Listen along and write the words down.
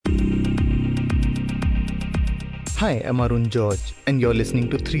Hi, I'm Arun George, and you're listening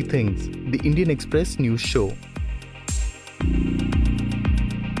to Three Things, the Indian Express news show.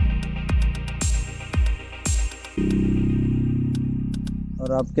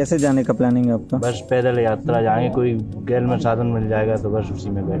 और आप कैसे जाने का प्लानिंग है आपका? बस पैदल यात्रा जाएंगे, कोई गैल में साधन मिल जाएगा तो बस उसी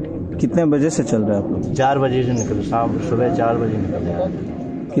में बैठेंगे। कितने बजे से चल रहा है आप लोग? 4 बजे से निकल, सुबह 4 बजे निकल जाएगा।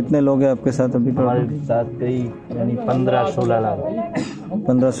 कितने लोग हैं आपके साथ अभी? हमारे साथ कई यानी 15-16 लोग।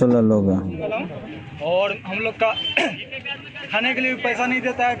 15-16 लोग हैं। और हम लोग का खाने के लिए पैसा नहीं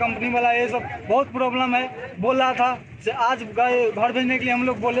देता है कंपनी वाला, ये सब बहुत प्रॉब्लम है। बोल रहा था से आज गए घर भेजने के लिए, हम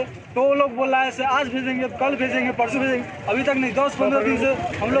लोग बोले तो वो लोग बोल रहा है से आज भेजेंगे, कल भेजेंगे, परसों भेजेंगे, अभी तक नहीं। 10-15 दिन से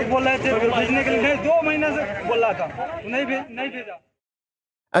हम लोग बोल रहे थे भेजने के लिए, नहीं 2 महीने से बोल रहा था, नहीं भेजा।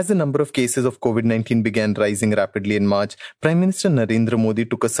 As the number of cases of COVID-19 began rising rapidly in March, Prime Minister Narendra Modi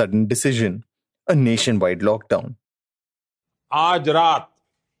took a sudden decision, a nationwide lockdown. आज रात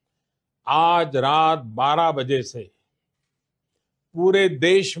 12 बजे से पूरे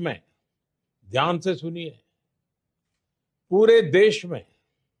देश में, ध्यान से सुनिए, पूरे देश में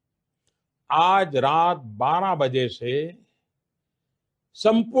आज रात 12 बजे से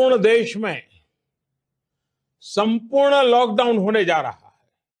संपूर्ण देश में संपूर्ण लॉकडाउन होने जा रहा है।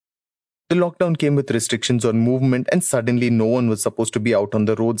 The lockdown came with restrictions on movement, and suddenly no one was supposed to be out on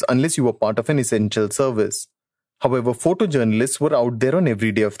the roads unless you were part of an essential service. However, photojournalists were out there on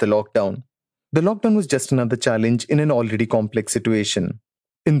every day of the lockdown. The lockdown was just another challenge in an already complex situation.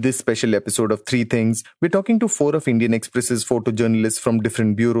 In this special episode of Three Things, we're talking to 4 of Indian Express's photojournalists from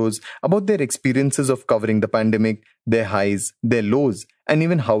different bureaus about their experiences of covering the pandemic, their highs, their lows, and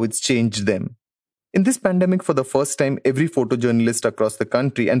even how it's changed them. In this pandemic, for the first time, every photojournalist across the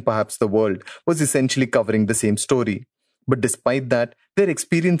country and perhaps the world was essentially covering the same story. But despite that, their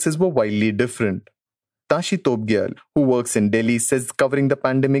experiences were wildly different. Tashi Topgyal, who works in Delhi, says covering the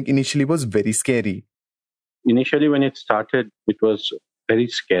pandemic initially was very scary. Initially, when it started, it was very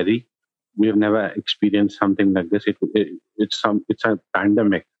scary. We have never experienced something like this. It's a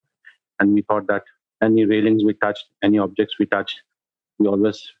pandemic. And we thought that any railings we touched, any objects we touched, we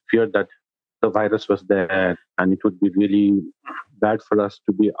always feared that the virus was there and it would be really bad for us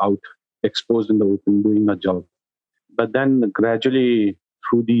to be out exposed in the open doing a job. But then gradually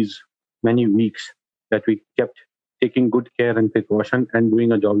through these many weeks that we kept taking good care and precaution and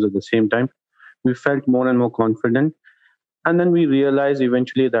doing our jobs at the same time, we felt more and more confident. And then we realized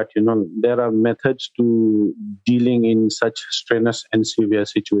eventually that, there are methods to dealing in such strenuous and severe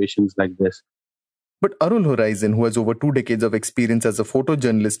situations like this. But Arul Horizon, who has over 2 decades of experience as a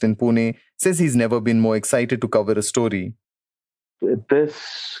photojournalist in Pune, says he's never been more excited to cover a story.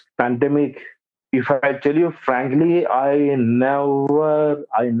 This pandemic, if I tell you frankly, I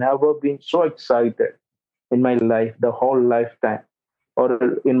never been so excited in my life, the whole lifetime, or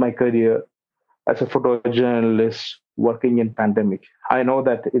in my career as a photojournalist working in pandemic. I know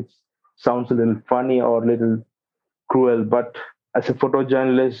that it sounds a little funny or a little cruel, but as a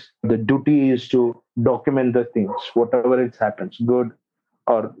photojournalist, the duty is to document the things, whatever it happens, good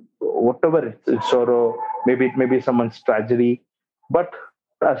or whatever it's sorrow, maybe it may be someone's tragedy. But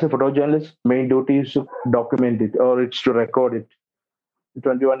as a photojournalist, main duty is to document it or it's to record it.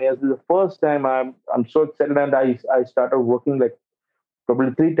 21 years is the first time I'm so excited, and I started working like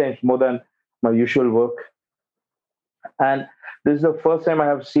probably 3 times more than my usual work. And this is the first time I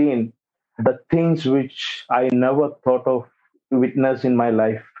have seen the things which I never thought of witness in my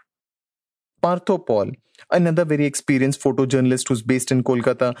life. Partho Paul, another very experienced photojournalist who's based in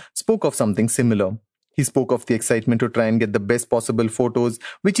Kolkata, spoke of something similar. He spoke of the excitement to try and get the best possible photos,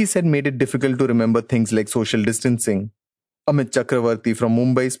 which he said made it difficult to remember things like social distancing. Amit Chakravarti from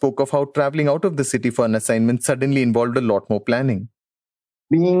Mumbai spoke of how traveling out of the city for an assignment suddenly involved a lot more planning.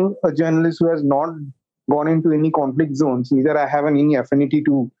 Being a journalist who has not gone into any conflict zones, neither I have any affinity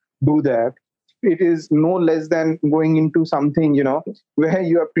to do that. It is no less than going into something, where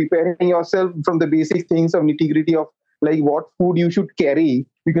you are preparing yourself from the basic things of nitty-gritty of like what food you should carry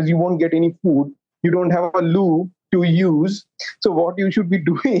because you won't get any food. You don't have a loo to use. So what you should be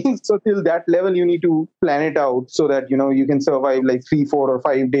doing. So till that level, you need to plan it out so that, you can survive like 3, 4 or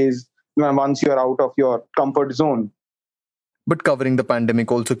 5 days once you're out of your comfort zone. But covering the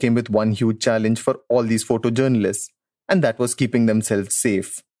pandemic also came with one huge challenge for all these photojournalists, and that was keeping themselves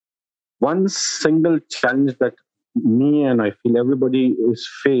safe. One single challenge that me and I feel everybody is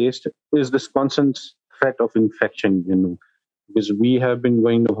faced is this constant threat of infection, because we have been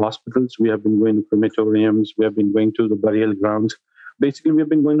going to hospitals, we have been going to crematoriums, we have been going to the burial grounds. Basically, we have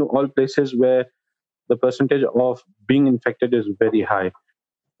been going to all places where the percentage of being infected is very high.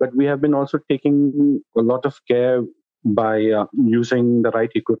 But we have been also taking a lot of care by using the right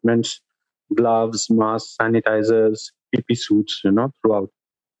equipments, gloves, masks, sanitizers, PP suits, throughout.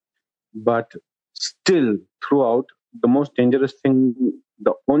 But still, throughout, the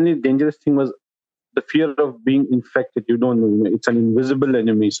only dangerous thing was the fear of being infected. You don't know, it's an invisible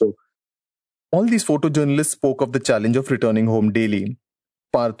enemy. So All these photojournalists spoke of the challenge of returning home daily.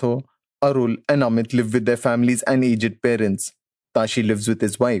 Partho, Arul, and Amit live with their families and aged parents. Tashi lives with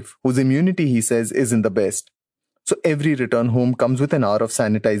his wife, whose immunity, he says, isn't the best. So every return home comes with an hour of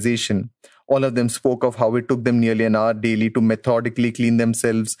sanitization. All of them spoke of how it took them nearly an hour daily to methodically clean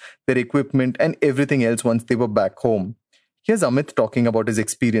themselves, their equipment, and everything else once they were back home. Here's Amit talking about his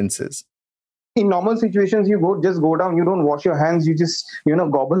experiences. In normal situations, you go down, you don't wash your hands, you just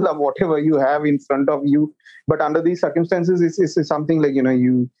gobble up whatever you have in front of you. But under these circumstances, it's something like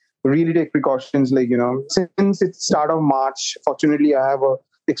you really take precautions. Like since it's start of March, fortunately I have a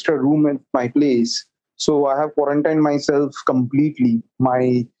extra room at my place, so I have quarantined myself completely.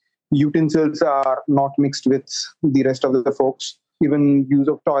 My utensils are not mixed with the rest of the folks. Even use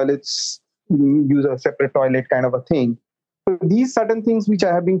of toilets, use a separate toilet kind of a thing. So these certain things which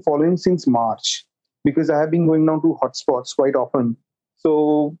I have been following since March, because I have been going down to hotspots quite often.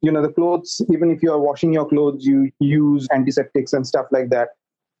 So, the clothes, even if you are washing your clothes, you use antiseptics and stuff like that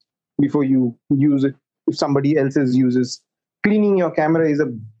before you use it. If somebody else's uses, cleaning your camera is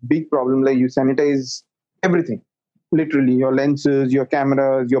a big problem. Like you sanitize everything, literally your lenses, your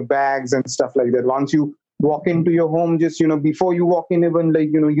cameras, your bags and stuff like that. Once you walk into your home, just, before you walk in, even like,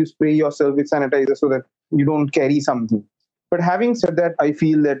 you spray yourself with sanitizer so that you don't carry something. But having said that, I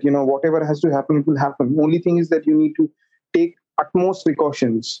feel that, whatever has to happen, it will happen. Only thing is that you need to take utmost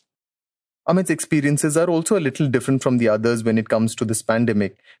precautions. Amit's experiences are also a little different from the others when it comes to this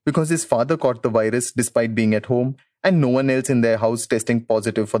pandemic because his father caught the virus despite being at home and no one else in their house testing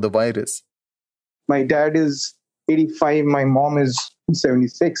positive for the virus. My dad is 85, my mom is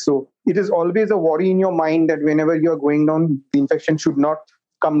 76. So it is always a worry in your mind that whenever you're going down, the infection should not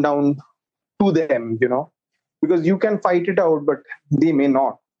come down to them, because you can fight it out, but they may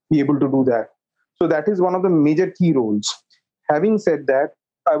not be able to do that. So that is one of the major key roles. Having said that,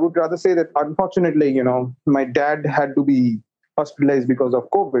 I would rather say that unfortunately, my dad had to be hospitalized because of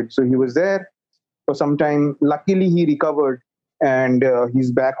COVID. So he was there for some time. Luckily, he recovered and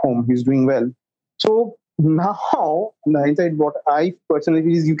he's back home. He's doing well. So now, in hindsight, what I personally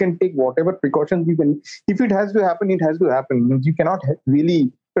feel is you can take whatever precautions you can. If it has to happen, it has to happen. You cannot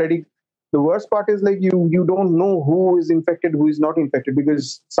really predict. The worst part is like you don't know who is infected, who is not infected,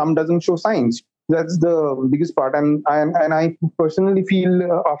 because some doesn't show signs. That's the biggest part. And I personally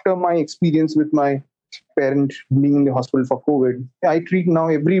feel after my experience with my parent being in the hospital for COVID, I treat now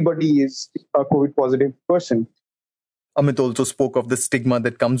everybody is a COVID positive person. Amit also spoke of the stigma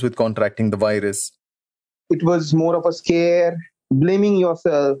that comes with contracting the virus. It was more of a scare, blaming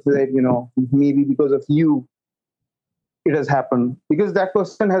yourself that, maybe because of you, it has happened. Because that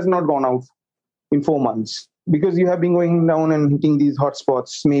person has not gone out in 4 months. Because you have been going down and hitting these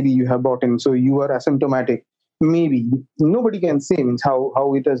hotspots, maybe you have bought in, so you are asymptomatic. Maybe. Nobody can say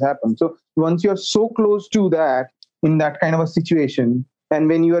how it has happened. So once you're so close to that, in that kind of a situation, and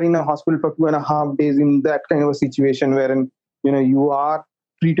when you are in a hospital for 2.5 days in that kind of a situation wherein, you are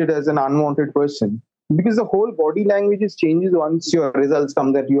treated as an unwanted person, because the whole body language changes once your results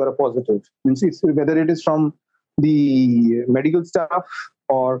come that you are a positive. Whether it is from the medical staff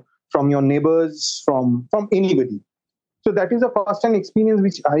or from your neighbors, from anybody. So that is a first-hand experience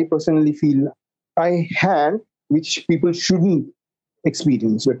which I personally feel I had, which people shouldn't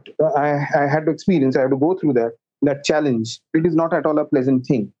experience. But I had to experience, I had to go through that challenge. It is not at all a pleasant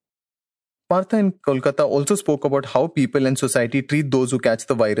thing. Partha in Kolkata also spoke about how people and society treat those who catch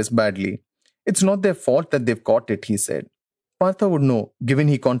the virus badly. It's not their fault that they've caught it, he said. Partha would know, given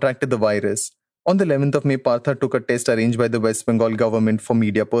he contracted the virus. On the 11th of May, Partha took a test arranged by the West Bengal government for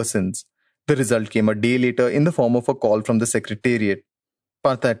media persons. The result came a day later in the form of a call from the secretariat.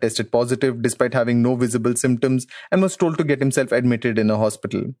 Partha had tested positive despite having no visible symptoms and was told to get himself admitted in a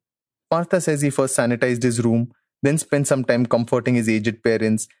hospital. Partha says he first sanitized his room, then spent some time comforting his aged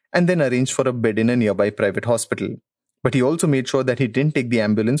parents, and then arranged for a bed in a nearby private hospital. But he also made sure that he didn't take the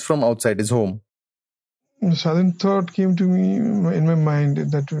ambulance from outside his home. A sudden thought came to me in my mind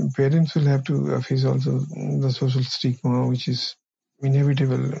that parents will have to face also the social stigma, which is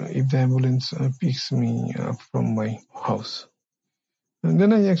inevitable if the ambulance picks me up from my house. And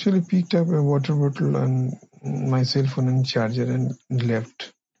then I actually picked up a water bottle and my cell phone and charger and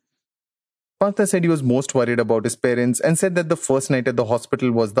left. Partha said he was most worried about his parents and said that the first night at the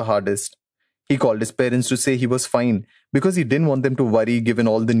hospital was the hardest. He called his parents to say he was fine because he didn't want them to worry given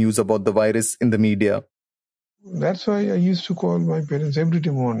all the news about the virus in the media. That's why I used to call my parents every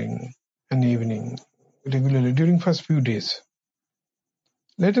day morning and evening regularly during first few days.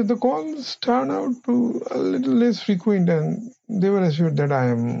 Later, the calls turned out to a little less frequent, and they were assured that I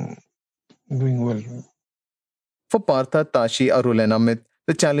am doing well. For Partha, Tashi, Arul, and Amit,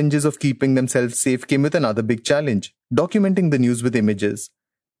 the challenges of keeping themselves safe came with another big challenge: documenting the news with images,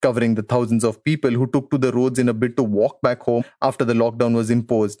 covering the thousands of people who took to the roads in a bid to walk back home after the lockdown was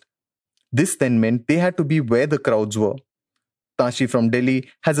imposed. This then meant they had to be where the crowds were. Tashi from Delhi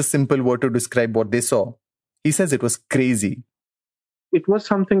has a simple word to describe what they saw. He says it was crazy. It was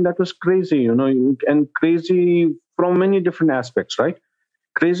something that was crazy, and crazy from many different aspects, right?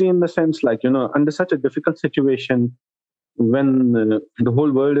 Crazy in the sense, like, under such a difficult situation, when the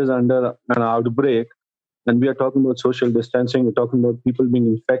whole world is under an outbreak, and we are talking about social distancing, we're talking about people being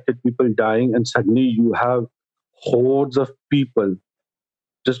infected, people dying, and suddenly you have hordes of people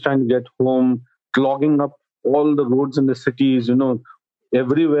just trying to get home, clogging up all the roads in the cities,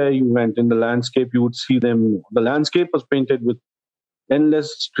 everywhere you went in the landscape, you would see them. The landscape was painted with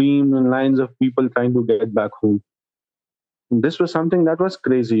endless streams and lines of people trying to get back home. And this was something that was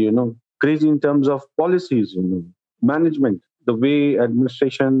crazy, crazy in terms of policies, management, the way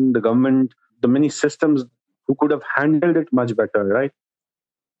administration, the government, the many systems who could have handled it much better, right?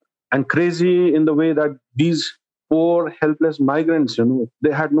 And crazy in the way that these poor, helpless migrants,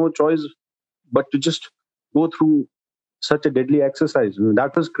 they had no choice but to just go through such a deadly exercise.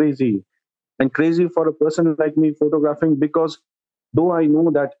 That was crazy. And crazy for a person like me photographing, because though I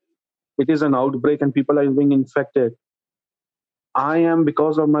know that it is an outbreak and people are being infected, I am,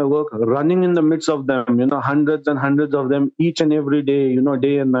 because of my work, running in the midst of them, hundreds and hundreds of them each and every day,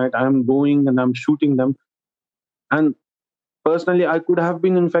 day and night. I am going and I'm shooting them. And personally, I could have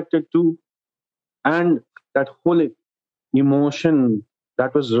been infected too. And that whole emotion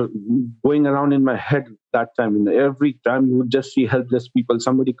that was going around in my head that time, every time you would just see helpless people,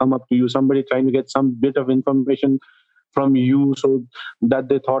 somebody come up to you, somebody trying to get some bit of information from you so that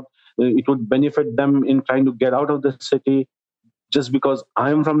they thought it would benefit them in trying to get out of the city, just because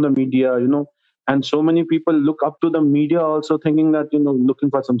I'm from the media, and so many people look up to the media also, thinking that, looking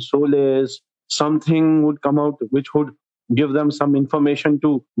for some solace, something would come out which would give them some information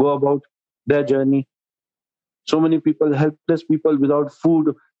to go about their journey. So many people, helpless people without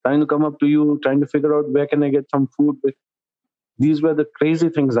food, trying to come up to you, trying to figure out where can I get some food. These were the crazy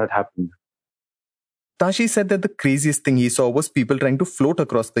things that happened. Tashi said that the craziest thing he saw was people trying to float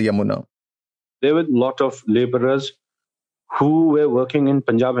across the Yamuna. There were a lot of laborers who were working in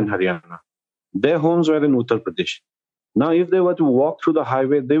Punjab and Haryana. Their homes were in Uttar Pradesh. Now, if they were to walk through the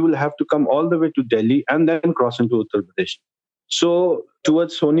highway, they will have to come all the way to Delhi and then cross into Uttar Pradesh. So,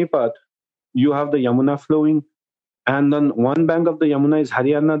 towards Sonipat, you have the Yamuna flowing, and then one bank of the Yamuna is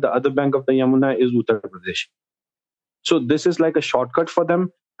Haryana, the other bank of the Yamuna is Uttar Pradesh. So, this is like a shortcut for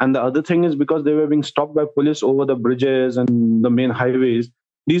them. And the other thing is, because they were being stopped by police over the bridges and the main highways,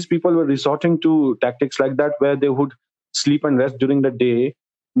 these people were resorting to tactics like that, where they would sleep and rest during the day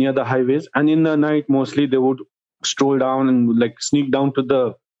near the highways, and in the night mostly they would stroll down and like sneak down to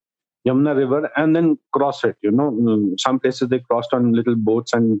the Yamuna River and then cross it. Some places they crossed on little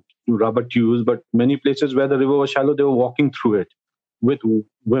boats and rubber tubes, but many places where the river was shallow, they were walking through it with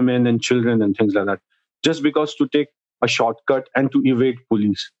women and children and things like that, just because to take a shortcut and to evade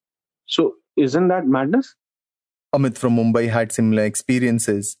police. So, isn't that madness? Amit from Mumbai had similar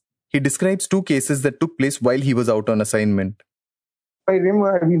experiences. He describes two cases that took place while he was out on assignment. I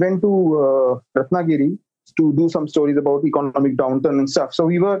remember we went to Ratnagiri to do some stories about economic downturn and stuff. So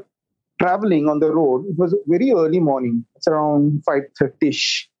we were traveling on the road. It was very early morning. It's around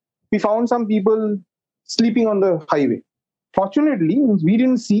 5:30ish. We found some people sleeping on the highway. Fortunately, we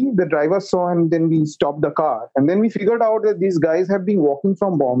didn't see, the driver saw, and then we stopped the car. And then we figured out that these guys have been walking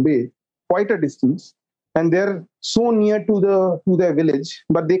from Bombay quite a distance, and they're so near to their village,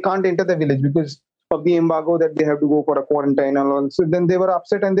 but they can't enter the village because of the embargo, that they have to go for a quarantine and all. So then they were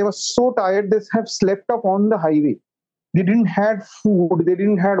upset and they were so tired, they have slept up on the highway. They didn't had food, they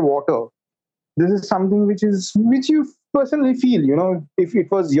didn't had water. This is something which you personally feel, if it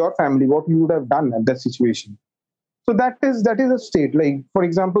was your family, what you would have done at that situation. So that is a state. Like, for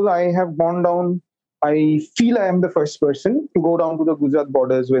example, I have gone down. I feel I am the first person to go down to the Gujarat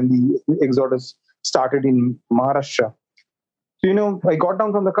borders when the exodus started in Maharashtra. So, I got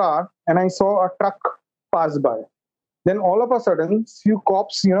down from the car and I saw a truck pass by. Then all of a sudden, few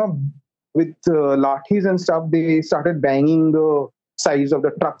cops, with lathis and stuff, they started banging the sides of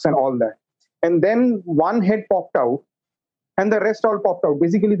the trucks and all that. And then one head popped out and the rest all popped out.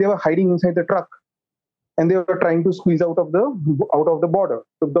 Basically, they were hiding inside the truck and they were trying to squeeze out of the border.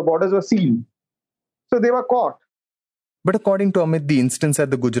 So the borders were sealed. So they were caught. But according to Amit, the instance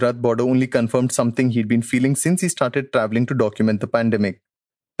at the Gujarat border only confirmed something he'd been feeling since he started traveling to document the pandemic,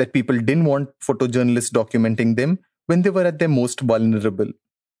 that people didn't want photojournalists documenting them when they were at their most vulnerable.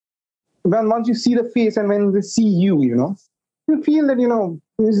 When once you see the face and when they see you, you feel that,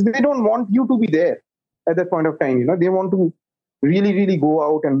 they don't want you to be there at that point of time. They want to really, really go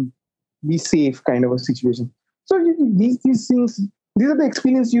out and be safe kind of a situation. So these things, these are the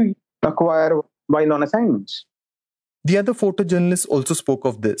experience you acquire while on assignments. The other photojournalists also spoke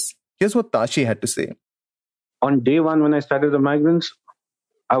of this. Here's what Tashi had to say. On day one, when I started the migrants,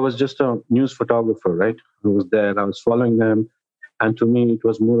 I was just a news photographer, right? I was there, I was following them. And to me, it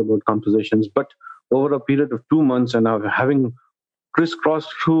was more about compositions. But over a period of 2 months, and having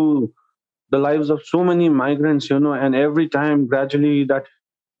crisscrossed through the lives of so many migrants, and every time gradually that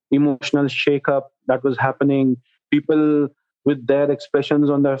emotional shake-up that was happening, people with their expressions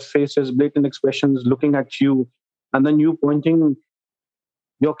on their faces, blatant expressions, looking at you, and then you pointing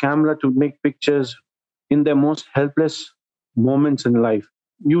your camera to make pictures in their most helpless moments in life.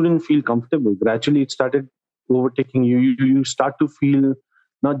 You didn't feel comfortable. Gradually, it started overtaking you. You start to feel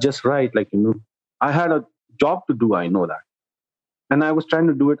not just right. I had a job to do. I know that, and I was trying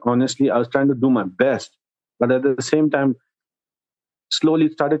to do it honestly. I was trying to do my best, but at the same time, slowly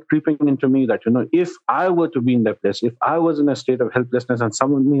it started creeping into me that if I were to be in that place, if I was in a state of helplessness, and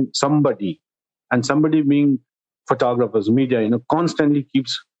somebody being photographers, media, constantly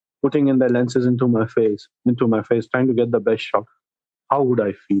keeps putting in their lenses into my face, trying to get the best shot, how would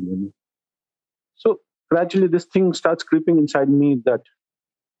I feel? So gradually this thing starts creeping inside me that,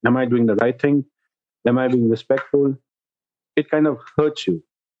 am I doing the right thing? Am I being respectful? It kind of hurts you.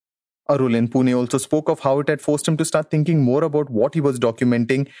 Arul in Pune also spoke of how it had forced him to start thinking more about what he was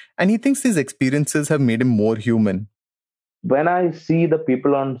documenting, and he thinks these experiences have made him more human. When I see the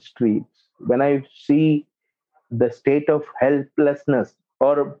people on streets, when I see the state of helplessness,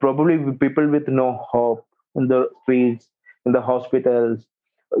 or probably people with no hope in the streets, in the hospitals.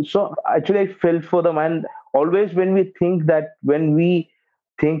 So actually, I felt for them. And always, when we think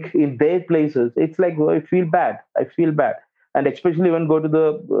in their places, it's like, oh, I feel bad. I feel bad. And especially when go to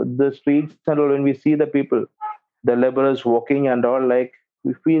the streets and all, when we see the people, the laborers walking and all, like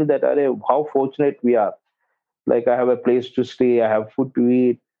we feel that, how fortunate we are. Like I have a place to stay, I have food to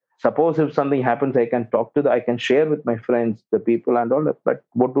eat. Suppose if something happens, I can share with my friends, the people and all that. But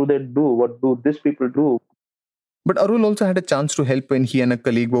what do they do? What do these people do? But Arul also had a chance to help when he and a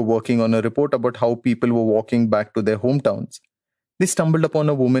colleague were working on a report about how people were walking back to their hometowns. They stumbled upon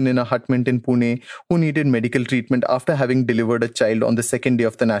a woman in a hutment in Pune who needed medical treatment after having delivered a child on the second day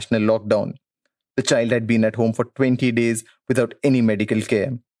of the national lockdown. The child had been at home for 20 days without any medical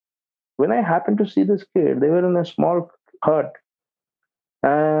care. When I happened to see this kid, they were in a small hut,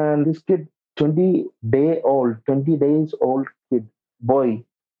 and this kid, 20 days old kid, boy,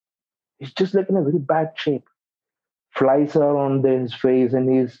 he's just like in a very bad shape. Flies are on his face, and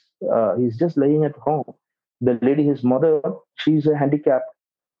he's just laying at home. The lady, his mother, she's a handicap.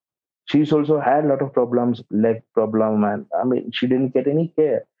 She's also had a lot of problems, leg problem, and I mean, she didn't get any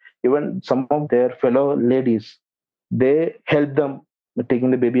care. Even some of their fellow ladies, they helped them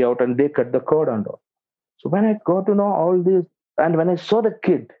taking the baby out, and they cut the cord and all. So when I got to know all this, and when I saw the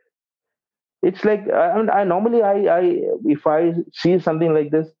kid, it's like I normally I if I see something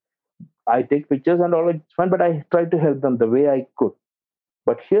like this, I take pictures and all. It's fine, but I try to help them the way I could.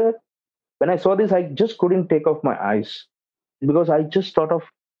 But here, when I saw this, I just couldn't take off my eyes because I just thought of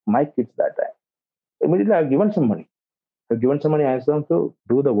my kids that time. Immediately, I've given some money. I've given some money. I asked them to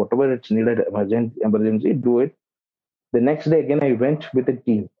do the whatever it's needed, emergency, do it. The next day again, I went with a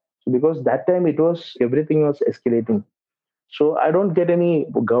team. So because that time it was everything was escalating. So I don't get any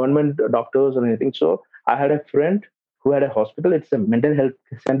government doctors or anything. So I had a friend who had a hospital. It's a mental health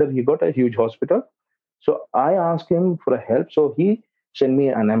center. He got a huge hospital. So I asked him for a help. So he sent me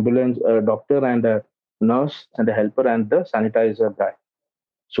an ambulance, a doctor, and a nurse, and a helper, and the sanitizer guy.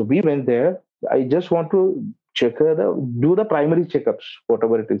 So we went there. I just want to check her, do the primary checkups,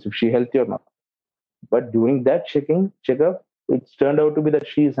 whatever it is, if she healthy or not. But during that checkup, it turned out to be that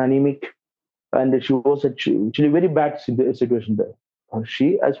she is anemic, and she was actually very bad situation there.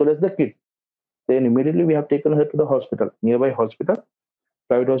 She as well as the kid. Then immediately we have taken her to the hospital, nearby hospital,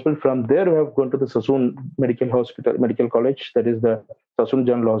 private hospital. From there, we have gone to the Sassoon Medical College, that is the Sassoon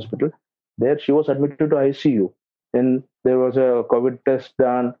General Hospital. There, she was admitted to ICU. Then there was a COVID test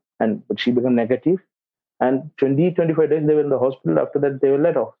done, and she became negative. And 25 days they were in the hospital. After that, they were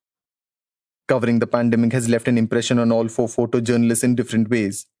let off. Covering the pandemic has left an impression on all four photojournalists in different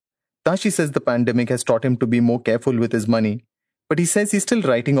ways. Tashi says the pandemic has taught him to be more careful with his money, but he says he's still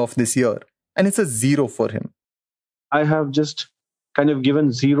writing off this year, and it's a zero for him. I have just kind of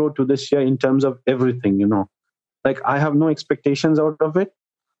given zero to this year in terms of everything, Like I have no expectations out of it,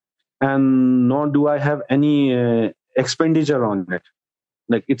 and nor do I have any expenditure on it.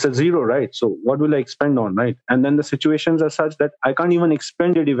 Like it's a zero, right? So what will I expend on, right? And then the situations are such that I can't even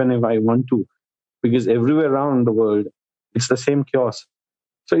expend it even if I want to, because everywhere around the world, it's the same chaos.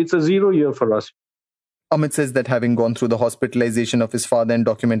 So it's a 0 year for us. Amit says that having gone through the hospitalization of his father and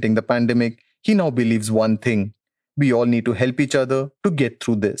documenting the pandemic, he now believes one thing: we all need to help each other to get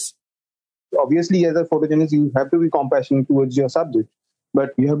through this. Obviously, as a photojournalist, you have to be compassionate towards your subject,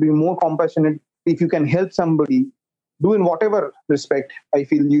 but you have to be more compassionate if you can help somebody. Do in whatever respect I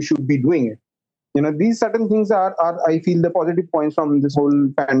feel you should be doing it. These certain things are I feel the positive points from this whole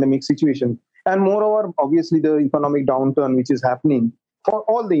pandemic situation. And moreover, obviously, the economic downturn which is happening for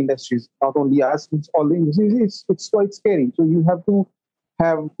all the industries, not only us, it's all the industries. It's quite scary. So you have to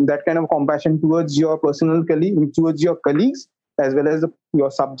have that kind of compassion towards your personal colleague, towards your colleagues, as well as your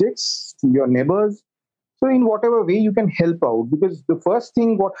subjects, your neighbors. So in whatever way you can help out, because the first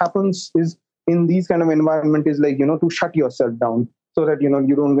thing what happens is in these kind of environment is like, to shut yourself down so that, you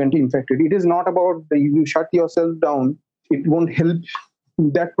don't get infected. It is not about you shut yourself down. It won't help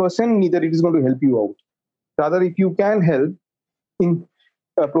that person, neither it is going to help you out. Rather, if you can help in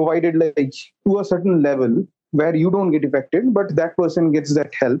provided like to a certain level where you don't get affected, but that person gets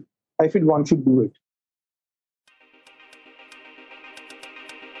that help, I feel one should do it.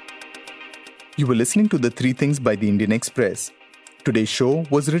 You were listening to The Three Things by the Indian Express. Today's show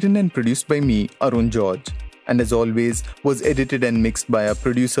was written and produced by me, Arun George, and as always, was edited and mixed by our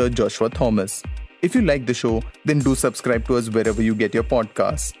producer, Joshua Thomas. If you like the show, then do subscribe to us wherever you get your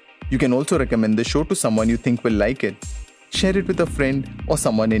podcasts. You can also recommend the show to someone you think will like it. Share it with a friend or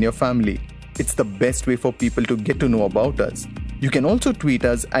someone in your family. It's the best way for people to get to know about us. You can also tweet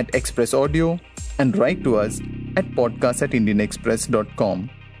us at Express Audio and write to us at podcast@indianexpress.com.